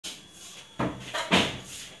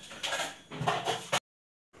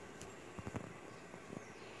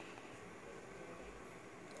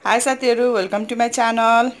High साथीहरु, welcome to my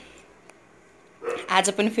channel. आज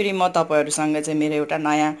पनि फेरि म तपाईहरुसँग चाहिँ मेरो एउटा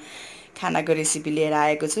नयाँ खानाको रेसिपी लिएर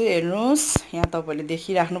आएको छु। हेर्नुस्, यहाँ तपाईहरुले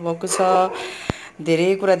देखिराख्नु भएको छ,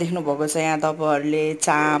 धेरै कुरा देख्नु भएको छ। यहाँ तपाईहरुले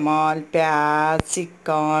चामल, प्याज,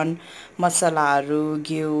 चिकन, मसलाहरु,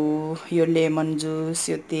 घिउ, यो लेमन जुस,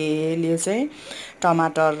 यो तेल, यो चाहिँ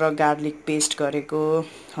टमाटर र गार्लिक पेस्ट गरेको,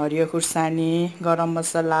 हरियो खुर्सानी, गरम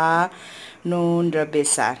मसला, नुन र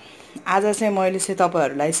बेसार। आज चाहिँ मैले चाहिँ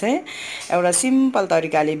तपाईहरुलाई चाहिँ एउटा सिम्पल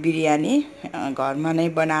तरिकाले बिरयानी घरमा नै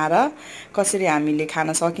बनाएर कसरी हामीले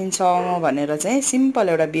खान सकिन्छ भनेर चाहिँ सिम्पल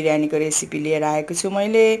एउटा बिरयानीको रेसिपी लिएर आएको छु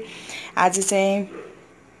मैले। आज चाहिँ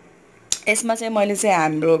यसमा चाहिँ मैले चाहिँ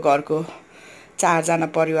हाम्रो घरको 4 जना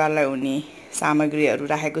परिवारलाई हुने सामग्रीहरू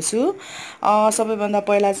राखेको छु। सबैभन्दा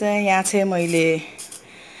पहिला चाहिँ यहाँ चाहिँ मैले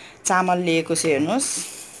चामल लिएको छु। हेर्नुस्,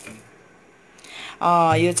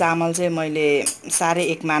 यो चामल चाहिँ मैले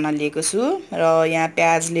 1.5 माना लिएको छु र यहाँ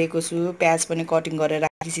प्याज लिएको छु। प्याज पनि कटिङ गरेर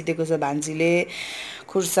राखिसकेको छ भान्जीले।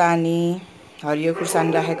 खुर्सानी, हरियो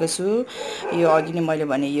खुर्सानी राखेको छु। यो अघि नै मैले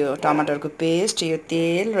भने यो टमाटरको पेस्ट, यो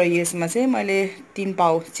तेल र यसमा चाहिँ मैले 3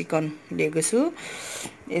 पाउ चिकन लिएको छु।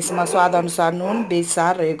 यसमा स्वाद अनुसार नुन,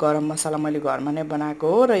 बेसार र यो गरम मसला मैले घरमा नै बनाएको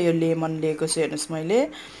हो र यो लेमन लिएको छु। हेर्नुस् मैले,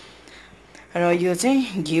 र यो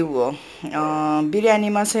चाहिँ घिउ हो।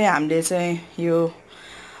 बिरयानीमा चाहिँ हामीले चाहिँ यो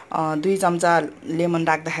 2 चम्चा लेमन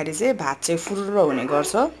राख्दाखेरि चाहिँ भात चाहिँ फुर्र हुने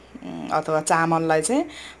गर्छ, अथवा चामललाई चाहिँ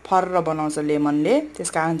फर्र बनाउँछ लेमनले।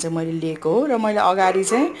 त्यसकारण चाहिँ मैले लिएको हो। र मैले अगाडि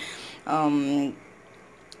चाहिँ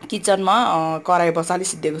किचनमा कराई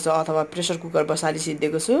बसालिसिद्धेको छु अथवा प्रेसर कुकर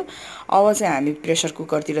बसालिसिद्धेको छु। अब चाहिँ हामी प्रेसर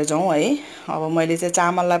कुकरतिर जाउँ है। अब मैले चाहिँ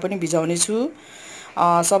चामललाई पनि भिजाउने छु।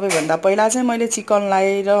 सबैभन्दा पहिला चाहिँ मैले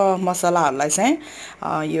चिकनलाई र मसलाहरूलाई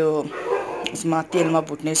चाहिँ यो यसमा तेलमा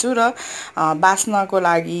भुट्नेछु र बास्नको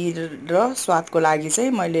लागि र स्वादको लागि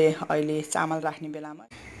चाहिँ मैले अहिले चामल राख्ने बेलामा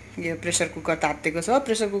यो प्रेसर कुकर तातिएको छ।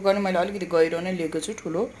 प्रेसर कुकर नै मैले अलिकति गहिरो नै लिएको छु,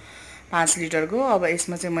 ठुलो 5 लिटरको। अब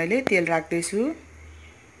यसमा चाहिँ मैले तेल राख्दैछु।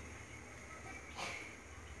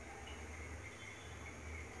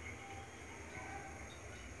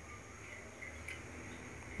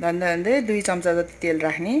 झन्डै 2 चम्चा जति तेल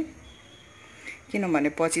राख्ने, किनभने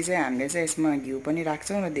पछि चाहिँ हामीले चाहिँ यसमा घिउ पनि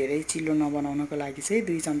राख्छौँ र धेरै चिल्लो नबनाउनको लागि चाहिँ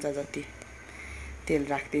 2 चम्चा जति तेल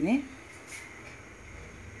राख्दिने।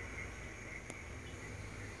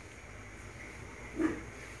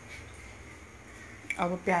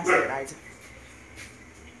 अब प्याज हाल्छ।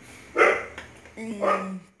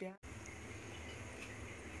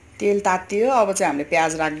 तेल तातियो, अब चाहिँ हामीले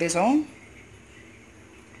प्याज राख्दैछौँ।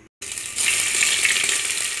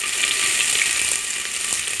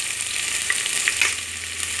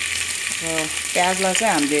 र प्याजलाई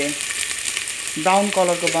चाहिँ हामीले ब्राउन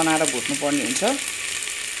कलरको बनाएर भुट्नुपर्ने हुन्छ।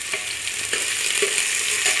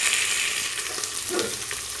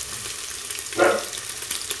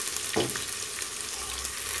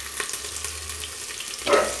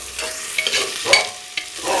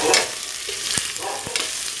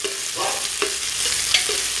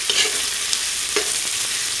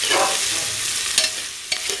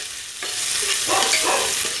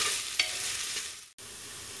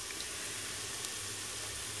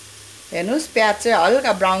 हेर्नुस्, प्याज चाहिँ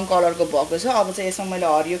हल्का ब्राउन कलरको भएको छ। अब चाहिँ यसमा मैले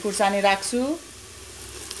हरियो खुर्सानी राख्छु।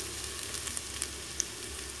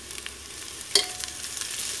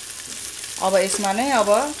 अब यसमा नै अब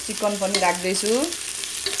चिकन पनि राख्दैछु।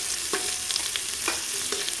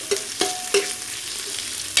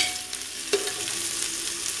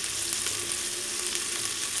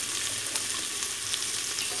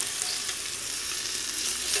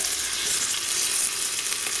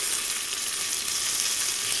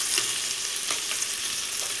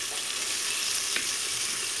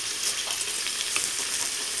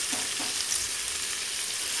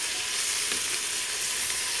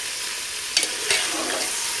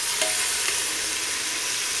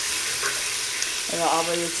 र अब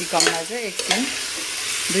यो चिकनलाई चाहिँ एकछिन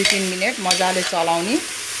 2-3 मिनेट मजाले चलाउने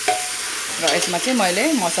र यसमा चाहिँ मैले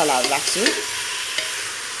मसलाहरू राख्छु।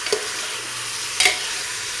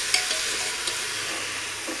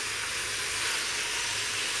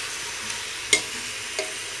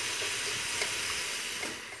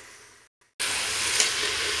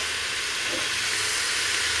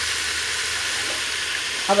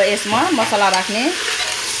 अब यसमा मसला राख्ने।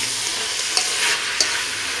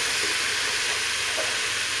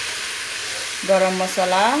 गरम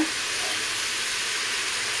मसला,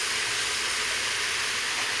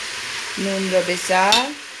 नुन र बेसार,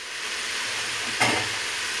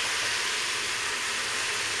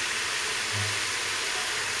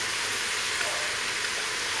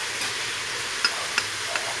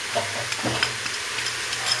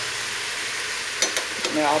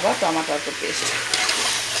 र अब टमाटरको पेस्ट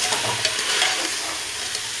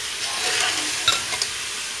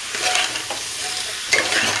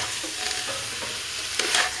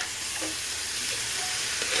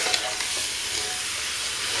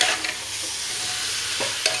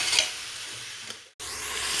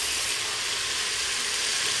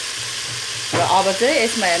र अब चाहिँ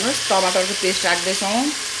यसमा हेर्नुस् टमाटरको पेस्ट राख्दैछौँ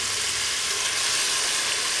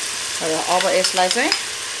र अब यसलाई चाहिँ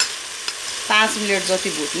 5 मिनेट जति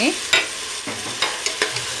भुट्ने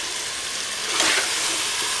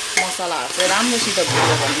मसलाहरु चाहिँ राम्रोसित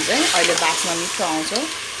भुट्यो भने चाहिँ अहिले बास्न मिठो आउँछ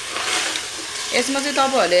यसमा चाहिँ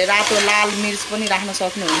तपाईहरुले रातो लाल मिर्च पनि राख्न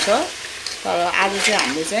सक्नुहुन्छ तर आज चाहिँ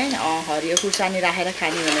हामीले चाहिँ हरियो खुर्सानी राखेर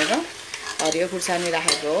खाने भनेर हरियो खुर्सानी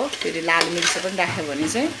राखेको हो फेरि लाल मिर्च पनि राख्यो भने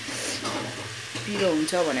चाहिँ पिरो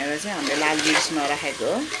हुन्छ भनेर चाहिँ हामीले लाल मिर्च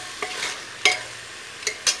नराखेको हो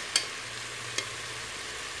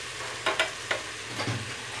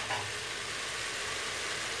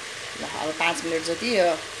अब 5 मिनेट जति यो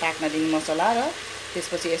पाक्न दिने मसला र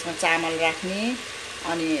त्यसपछि यसमा चामल राख्ने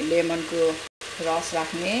अनि लेमनको रस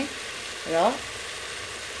राख्ने र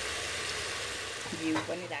घिउ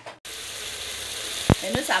पनि राख्ने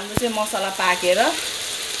हेर्नुस् हाम्रो चाहिँ मसला पाकेर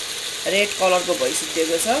रेड कलरको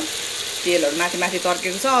भइसकेको छ तेलहरु माथि माथि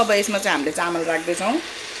तर्केको छ अब यसमा चाहिँ हामीले चामल राख्दै छौं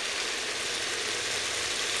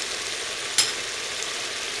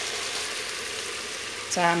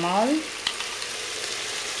चामल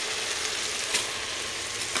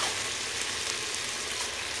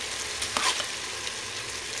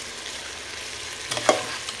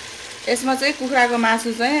यसमा चाहिँ कुखुराको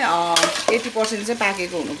मासु चाहिँ 80% चाहिँ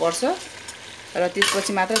पाकेको हुनुपर्छ र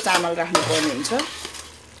त्यसपछि मात्र चामल राख्नु पर्ने हुन्छ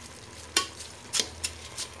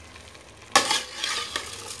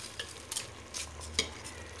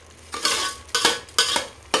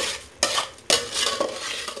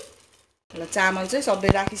ल चामल चाहिँ सबै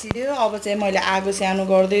राखिसिदियो अब चाहिँ मैले आगो सानो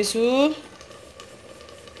गर्दै छु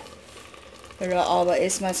र अब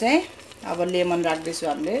यसमा चाहिँ अब लेमन राख्दै छु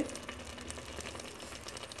हामीले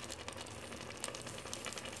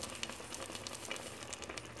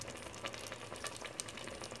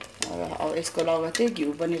अब यसको लगत्तै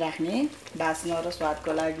घिउ पनि राख्ने बास्न र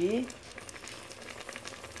स्वादको लागि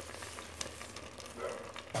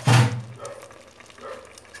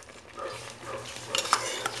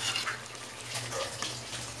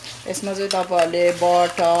यसमा चाहिँ तपाईहरुले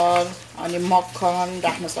बटर अनि मक्खन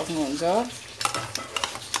राख्न सक्नुहुन्छ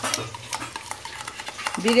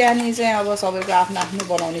बिरयानी चाहिँ अब सबैको आफ्नो आफ्नो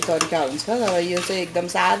बनाउने तरिका हुन्छ तर यो चाहिँ एकदम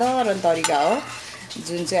साधारण तरिका हो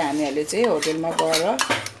जुन चाहिँ हामीहरुले चाहिँ होटलमा गएर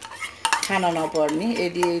खान नपर्ने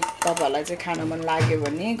यदि तपाईहरुलाई चाहिँ खान मन लाग्यो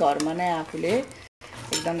भने घरमा नै आफूले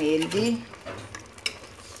एकदम हेल्दी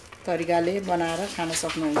तरिकाले बनाएर खान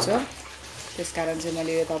सक्नुहुन्छ त्यसकारण चाहिँ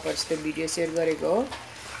मैले यो तपाईहरुसित भिडियो शेयर गरेको हो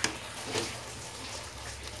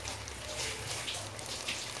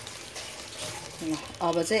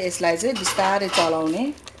अब चाहिँ यसलाई चाहिँ बिस्तारै चलाउने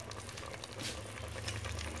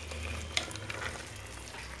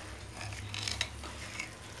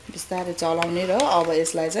बिस्तारै चलाउने र अब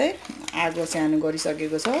यसलाई चाहिँ आगो सानो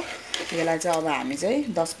गरिसकेको छ यसलाई चाहिँ अब हामी चाहिँ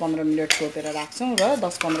 10-15 मिनेट छोपेर राख्छौं र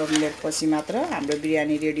 10-15 मिनेट पछि मात्र हाम्रो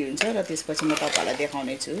बिरयानी रेडी हुन्छ र त्यसपछि म तपाईहरुलाई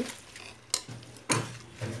देखाउने छु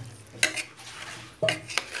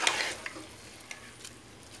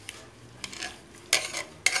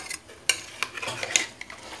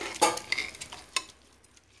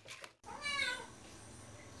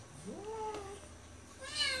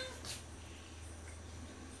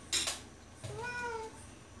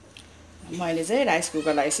मैले चाहिँ राइस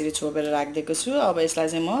कुकरलाई यसरी छोपेर राखिदिएको छु अब यसलाई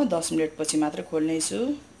चाहिँ म 10 मिनेट पछि मात्र खोल्ने छु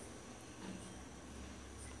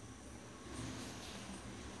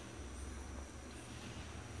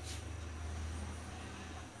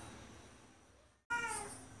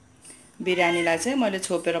बिरयानीलाई चाहिँ मैले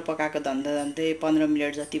छोपेर पकाएको धन्दै 15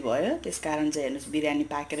 मिनेट जति भयो त्यसकारण चाहिँ हेर्नुस् बिरयानी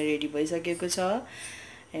पाकेर रेडी भइसकेको छ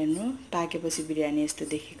हेर्नु पाकेपछि बिरयानी यस्तो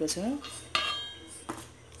देखेको छ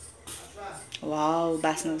वाउ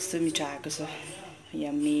बास्ना कस्तो मिठो आएको छ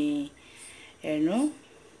यम्मी हेर्नु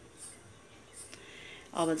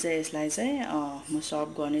अब चाहिँ यसलाई चाहिँ म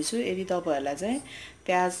सर्भ गर्ने छु यदि तपाईहरुलाई चाहिँ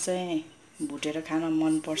प्याज चाहिँ भुटेर खान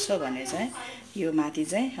मन पर्छ भने चाहिँ यो माथि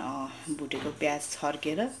चाहिँ भुटेको प्याज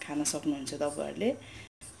छर्केर खान सक्नुहुन्छ तपाईहरुले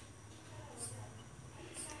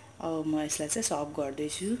अब म यसलाई चाहिँ सर्भ गर्दै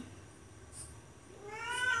छु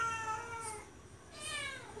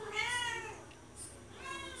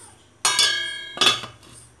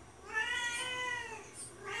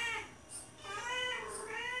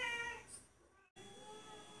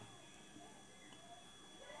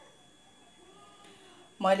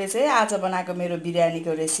मैले चाहिँ आज बनाएको मेरो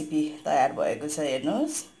बिरयानीको रेसिपी तयार भएको छ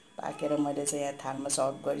हेर्नुहोस्। पाकेर मैले चाहिँ यहाँ थालमा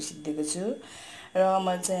सर्भ गरिसकेको छु र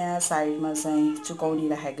मैले चाहिँ यहाँ साइडमा चाहिँ चुकौनी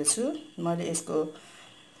राखेको छु। मैले यसको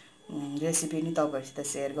रेसिपी नि तपाईहरुसित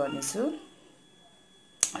सेयर गर्नेछु।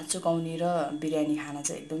 चुकौनी र बिरयानी खाना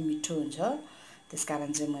चाहिँ एकदम मिठो हुन्छ,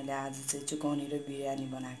 त्यसकारण चाहिँ मैले आज चाहिँ चुकौनी र बिरयानी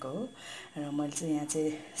बनाएको हो। र मैले चाहिँ यहाँ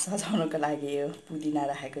चाहिँ सजाउनको लागि यो पुदिना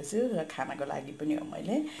राखेको छु र खानाको लागि पनि हो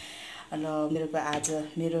मैले। र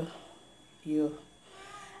मेरो यो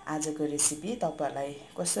आजको रेसिपी तपाईहरुलाई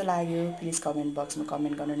कस्तो लाग्यो प्लिज कमेन्ट बक्समा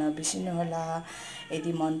कमेन्ट गर्न नबिर्सिनु होला।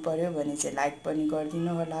 यदि मन पर्यो भने चाहिँ लाइक पनि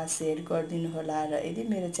गरिदिनु होला, शेयर गरिदिनु होला र यदि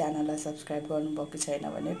मेरो च्यानललाई सब्स्क्राइब गर्नुभएको छैन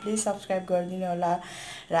भने प्लिज सब्स्क्राइब गरिदिनु होला।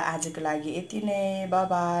 र आजको लागि यति नै, बाइ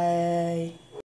बाइ।